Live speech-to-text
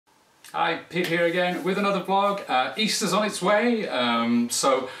Hi, Pete here again with another vlog. Easter's on its way,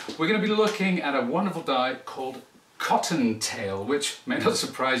 so we're going to be looking at a wonderful die called Cottontail, which may not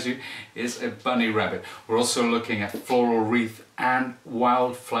surprise you, is a bunny rabbit. We're also looking at Floral, Wreath and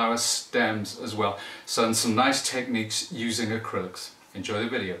Wildflower stems as well. So and some nice techniques using acrylics. Enjoy the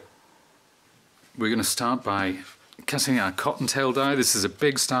video. We're going to start by cutting our Cottontail die. This is a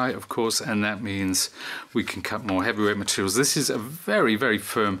Bigz die, of course, and that means we can cut more heavyweight materials. This is a very, very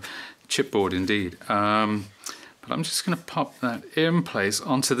firm chipboard indeed. But I'm just going to pop that in place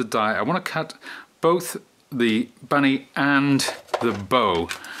onto the die. I want to cut both the bunny and the bow,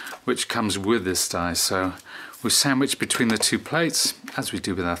 which comes with this die. So we sandwich between the two plates, as we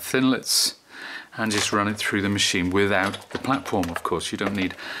do with our Thinlits, and just run it through the machine without the platform. Of course, you don't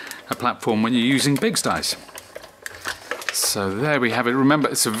need a platform when you're using Bigz dies. So there we have it. Remember,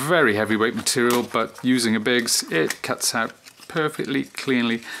 it's a very heavyweight material, but using a Bigz, it cuts out perfectly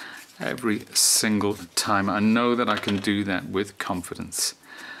cleanly every single time. I know that I can do that with confidence.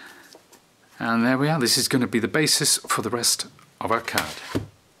 And there we are. This is going to be the basis for the rest of our card.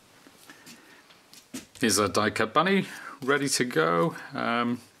 Here's our die cut bunny, ready to go.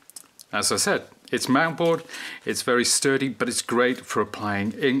 As I said, it's mount board, it's very sturdy, but it's great for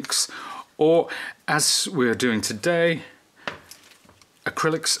applying inks, or as we're doing today,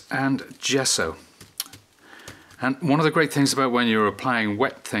 acrylics and gesso. And one of the great things about when you're applying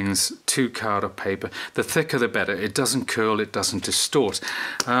wet things to card or paper, the thicker the better. It doesn't curl, it doesn't distort.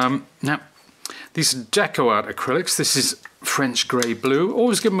 Now, these are Deco Art acrylics. This is French grey blue.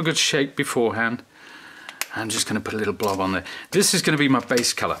 Always give them a good shake beforehand. I'm just going to put a little blob on there. This is going to be my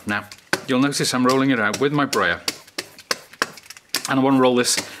base colour. Now, you'll notice I'm rolling it out with my brayer. And I want to roll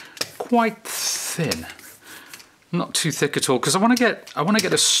this quite thin. Not too thick at all, because I want to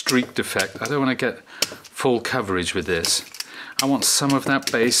get a streaked effect. I don't want to get full coverage with this. I want some of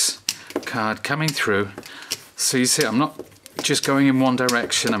that base card coming through. So you see, I'm not just going in one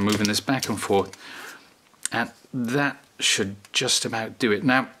direction. I'm moving this back and forth, and that should just about do it.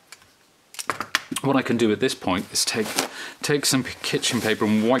 Now, what I can do at this point is take some kitchen paper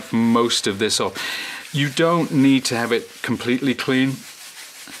and wipe most of this off. You don't need to have it completely clean.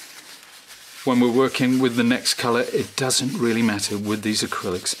 When we're working with the next color, it doesn't really matter with these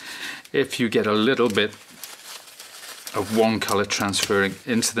acrylics if you get a little bit of one color transferring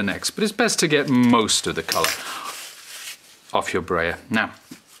into the next, but it's best to get most of the color off your brayer. Now,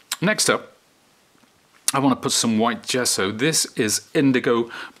 next up, I want to put some white gesso. This is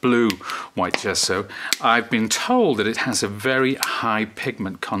indigo blue white gesso. I've been told that it has a very high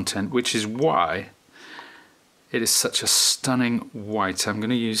pigment content, which is why it is such a stunning white. I'm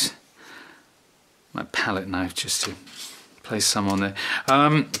going to use my palette knife just to place some on there.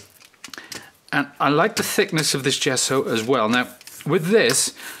 And I like the thickness of this gesso as well. Now, with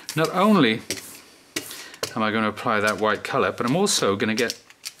this, not only am I going to apply that white color, but I'm also going to get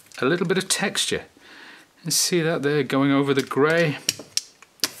a little bit of texture. You see that there going over the gray?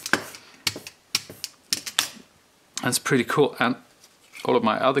 That's pretty cool. And all of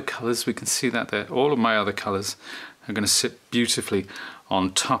my other colors, we can see that there. All of my other colors are going to sit beautifully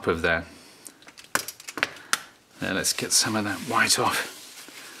on top of that. Now let's get some of that white off.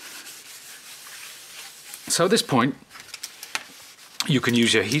 So at this point, you can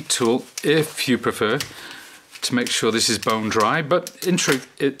use your heat tool if you prefer to make sure this is bone dry, but in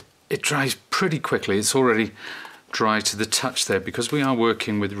truth, it dries pretty quickly. It's already dry to the touch there because we are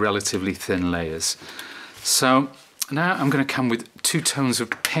working with relatively thin layers. So now I'm going to come with two tones of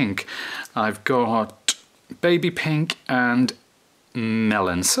pink. I've got baby pink and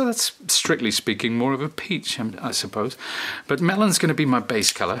melon, so that's strictly speaking more of a peach, I suppose, but melon's going to be my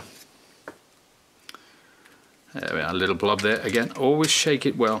base color. There we are, a little blob there again. Always shake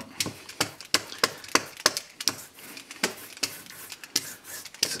it well.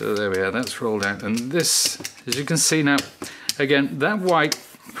 So there we are, that's rolled out, and this, as you can see now, again, that white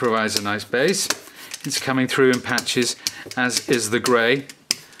provides a nice base. It's coming through in patches, as is the grey,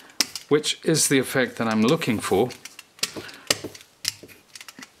 which is the effect that I'm looking for.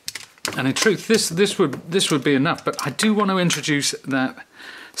 And in truth, this would be enough, but I do want to introduce that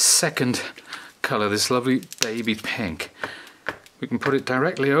second color, this lovely baby pink. We can put it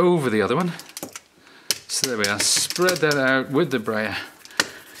directly over the other one. So there we are, spread that out with the brayer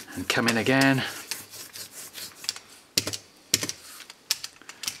and come in again.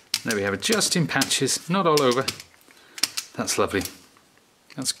 There we have it, just in patches, not all over. That's lovely.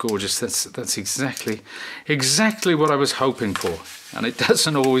 That's gorgeous. That's exactly what I was hoping for, and it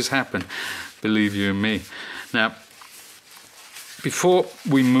doesn't always happen, believe you me. Now, before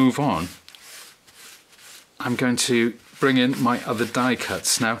we move on, I'm going to bring in my other die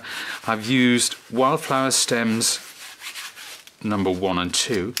cuts. Now, I've used Wildflower stems number 1 and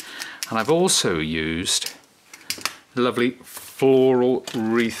 2, and I've also used lovely Floral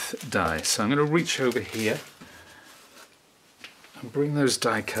Wreath die. So I'm going to reach over here and bring those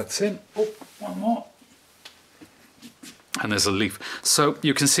die cuts in. Oh, one more. And there's a leaf. So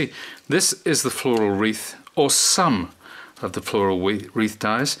you can see this is the Floral Wreath, or some of the Floral Wreath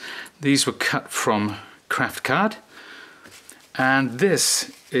dies. These were cut from Craft Card, and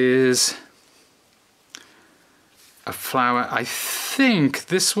this is a flower. I think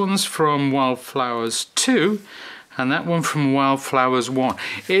this one's from Wildflowers 2 and that one from Wildflowers 1.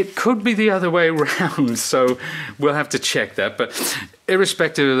 It could be the other way around, so we'll have to check that. But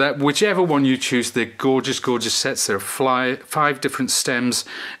irrespective of that, whichever one you choose, they're gorgeous, gorgeous sets. There are 5 different stems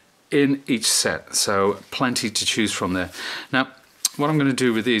in each set, so plenty to choose from there. Now, what I'm going to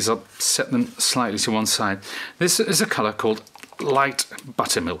do with these, I'll set them slightly to one side. This is a colour called Light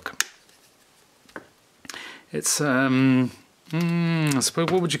Buttermilk. It's, I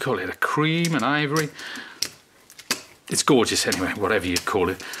suppose, what would you call it? A cream, an ivory? It's gorgeous anyway, whatever you call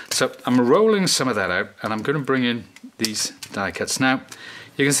it. So I'm rolling some of that out, and I'm going to bring in these die cuts. Now,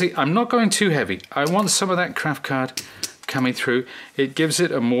 you can see I'm not going too heavy. I want some of that Craft Card coming through. It gives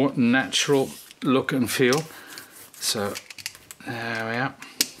it a more natural look and feel. So there we are.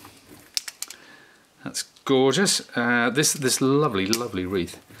 That's gorgeous. This lovely, lovely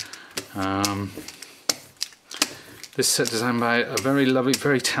wreath. This set designed by a very lovely,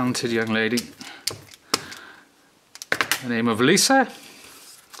 very talented young lady. The name of Lisa.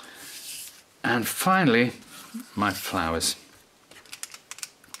 And finally, my flowers.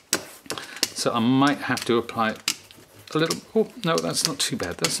 So I might have to apply a little. Oh no, that's not too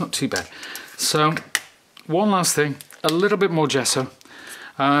bad. That's not too bad. So one last thing, a little bit more gesso.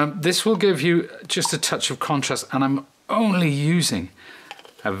 This will give you just a touch of contrast, and I'm only using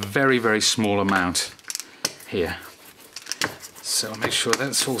a very, very small amount here. So make sure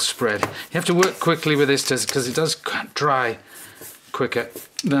that's all spread. You have to work quickly with this because it does dry quicker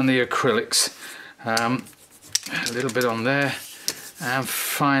than the acrylics. A little bit on there, and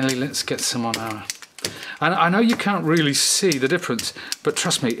finally let's get some on our. And I know you can't really see the difference, but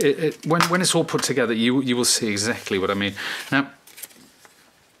trust me, when it's all put together, you will see exactly what I mean. Now,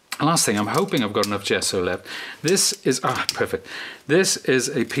 last thing, I'm hoping I've got enough gesso left. This is, perfect. This is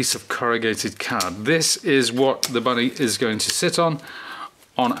a piece of corrugated card. This is what the bunny is going to sit on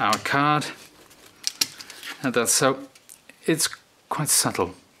our card. And that's so, it's quite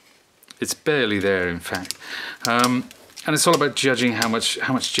subtle. It's barely there, in fact. And it's all about judging how much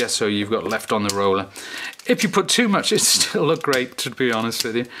gesso you've got left on the roller. If you put too much, it still look great, to be honest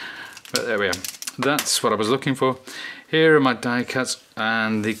with you. But there we are. That's what I was looking for. Here are my die cuts,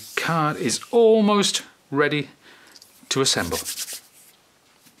 and the card is almost ready to assemble.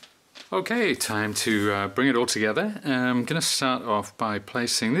 Okay, time to bring it all together. I'm going to start off by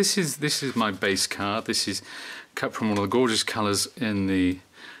placing, this is my base card. This is cut from one of the gorgeous colours in the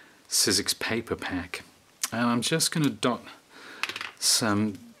Sizzix paper pack. And I'm just going to dot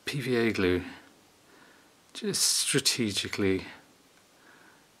some PVA glue just strategically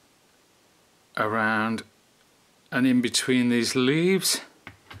around and in between these leaves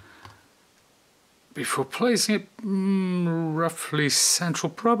before placing it roughly central,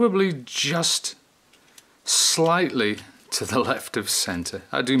 probably just slightly to the left of center.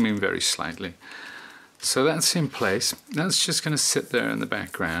 I do mean very slightly. So that's in place. That's just going to sit there in the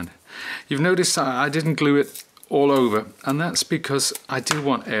background. You've noticed I didn't glue it all over, and that's because I do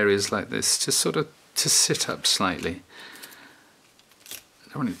want areas like this to sort of to sit up slightly.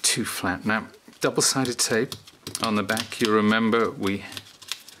 I don't want it too flat. Now, double-sided tape on the back. You remember we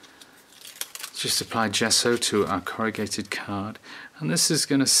just applied gesso to our corrugated card, and this is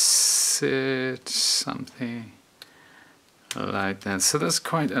going to sit something like that. So that's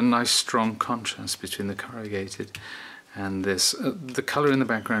quite a nice strong contrast between the corrugated and this. The colour in the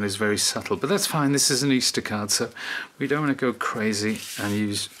background is very subtle, but that's fine. This is an Easter card, so we don't want to go crazy and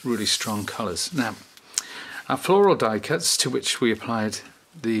use really strong colours. Now, our floral die cuts, to which we applied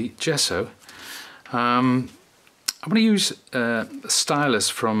the gesso, I'm going to use a stylus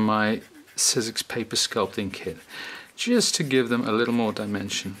from my Sizzix paper sculpting kit, just to give them a little more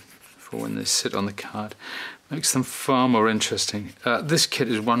dimension for when they sit on the card. Makes them far more interesting. This kit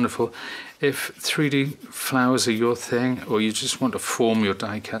is wonderful if 3D flowers are your thing, or you just want to form your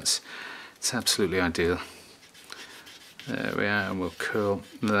die cuts. It's absolutely ideal. There we are, and we'll curl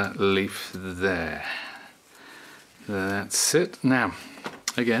that leaf there. That's it. Now,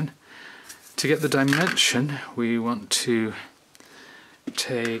 again, to get the dimension, we want to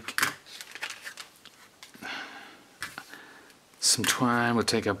take some twine, we'll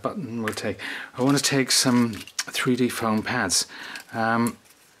take a button, I want to take some 3D foam pads.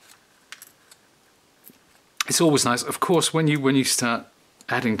 It's always nice, of course, when you start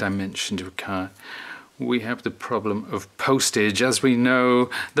adding dimension to a card, we have the problem of postage. As we know,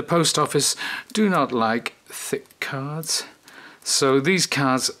 the post office do not like thick cards, so these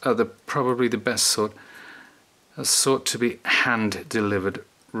cards are probably the best sort to be hand delivered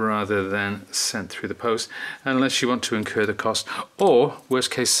rather than sent through the post, unless you want to incur the cost, or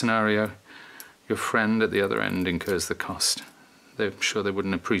worst case scenario, your friend at the other end incurs the cost. I'm sure they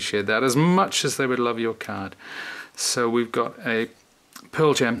wouldn't appreciate that as much as they would love your card. So we've got a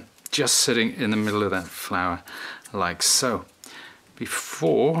pearl gem just sitting in the middle of that flower, like so.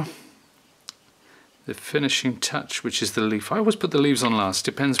 Before the finishing touch, which is the leaf. I always put the leaves on last,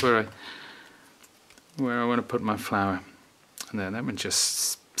 depends where I want to put my flower. And then that one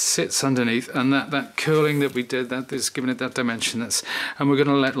just sits underneath, and that curling that we did, that is giving it that dimension. And we're going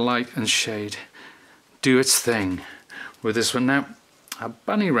to let light and shade do its thing with this one. Now, our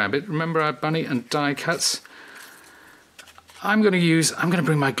bunny rabbit, remember our bunny and die cuts? I'm going to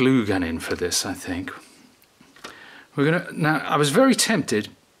bring my glue gun in for this, I think. Now, I was very tempted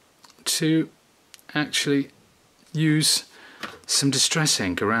to actually use some distress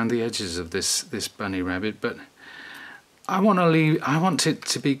ink around the edges of this bunny rabbit, but I want it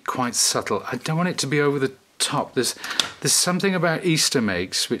to be quite subtle. I don't want it to be over the top. There's something about Easter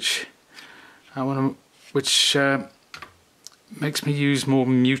makes which makes me use more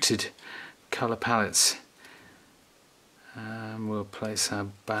muted color palettes. We'll place our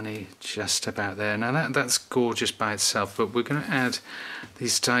bunny just about there. Now that's gorgeous by itself, but we're going to add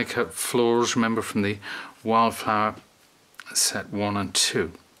these die cut florals, remember, from the Wildflower set 1 and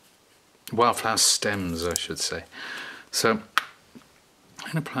 2. Wildflower stems, I should say. So I'm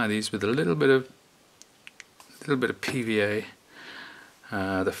going to apply these with a little bit of PVA.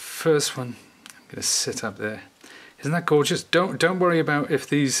 The first one I'm going to sit up there. Isn't that gorgeous? Don't worry about if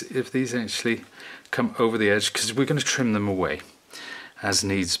these actually come over the edge, because we're going to trim them away as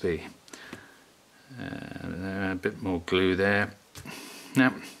needs be. A bit more glue there.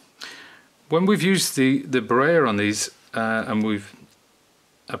 Now, when we've used the brayer on these and we've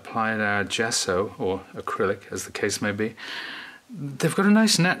applied our gesso or acrylic, as the case may be, they've got a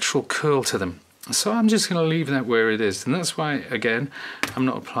nice natural curl to them. So I'm just going to leave that where it is, and that's why, again, I'm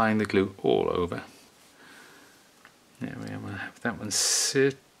not applying the glue all over. There we are. We'll have that one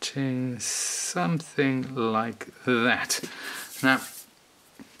sitting something like that. Now,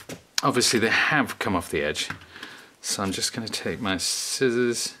 obviously they have come off the edge, so I'm just going to take my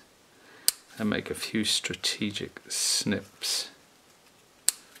scissors and make a few strategic snips.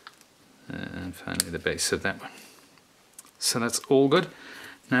 And finally the base of that one. So that's all good.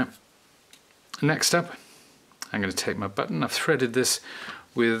 Now, next up, I'm going to take my button. I've threaded this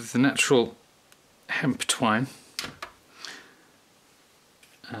with the natural hemp twine.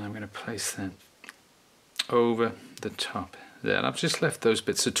 And I'm going to place that over the top there. I've just left those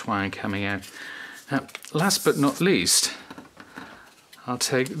bits of twine coming out. Now, last but not least, I'll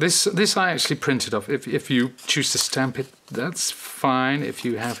take this. This I actually printed off. If you choose to stamp it, that's fine. If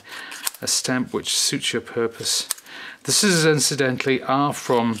you have a stamp which suits your purpose. The scissors, incidentally, are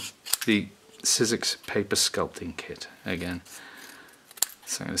from the Sizzix paper sculpting kit again.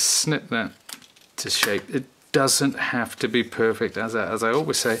 So I'm going to snip that to shape. It doesn't have to be perfect. As I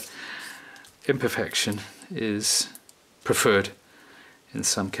always say, imperfection is preferred in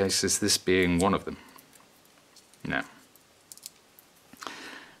some cases, this being one of them. Now,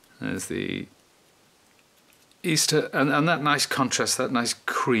 there's the Easter, and that nice contrast, that nice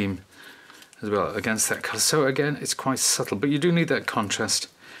cream as well against that colour. So again, it's quite subtle, but you do need that contrast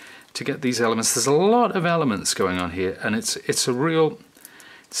to get these elements. There's a lot of elements going on here, and it's a real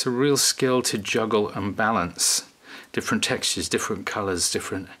skill to juggle and balance different textures, different colours,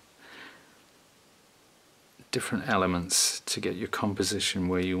 different elements to get your composition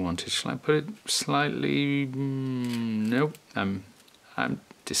where you want it. Shall I put it slightly? Nope. I'm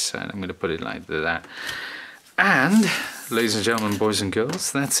deciding I'm going to put it like that. And, ladies and gentlemen, boys and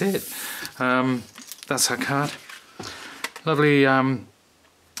girls, that's it. That's our card. Lovely.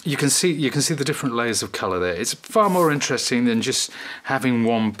 You can see the different layers of colour there. It's far more interesting than just having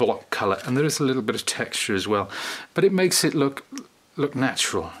one block colour, and there is a little bit of texture as well, but it makes it look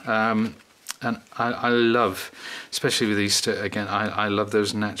natural. And I love, especially with Easter again, I love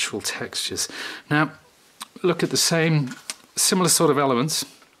those natural textures. Now, look at the similar sort of elements,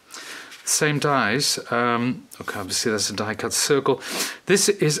 same dies. Okay, obviously that's a die cut circle. This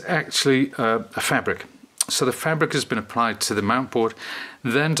is actually a fabric. So the fabric has been applied to the mount board,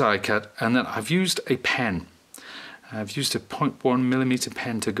 then die cut, and then I've used a pen. I've used a 0.1mm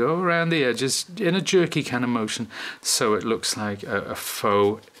pen to go around the edges in a jerky kind of motion, so it looks like a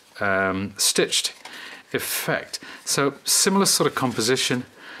faux stitched effect. So similar sort of composition,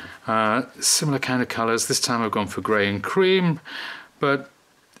 similar kind of colours. This time I've gone for grey and cream, but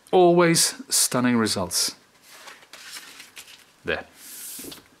always stunning results. There.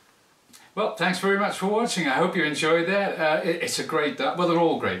 Well, thanks very much for watching. I hope you enjoyed that. It's a great die. Well, they're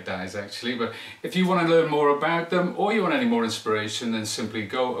all great dies actually, but if you want to learn more about them or you want any more inspiration, then simply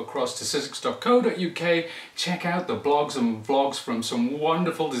go across to sizzix.co.uk, check out the blogs and vlogs from some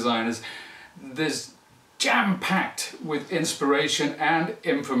wonderful designers. There's jam-packed with inspiration and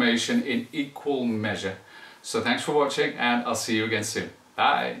information in equal measure. So thanks for watching, and I'll see you again soon.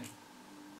 Bye.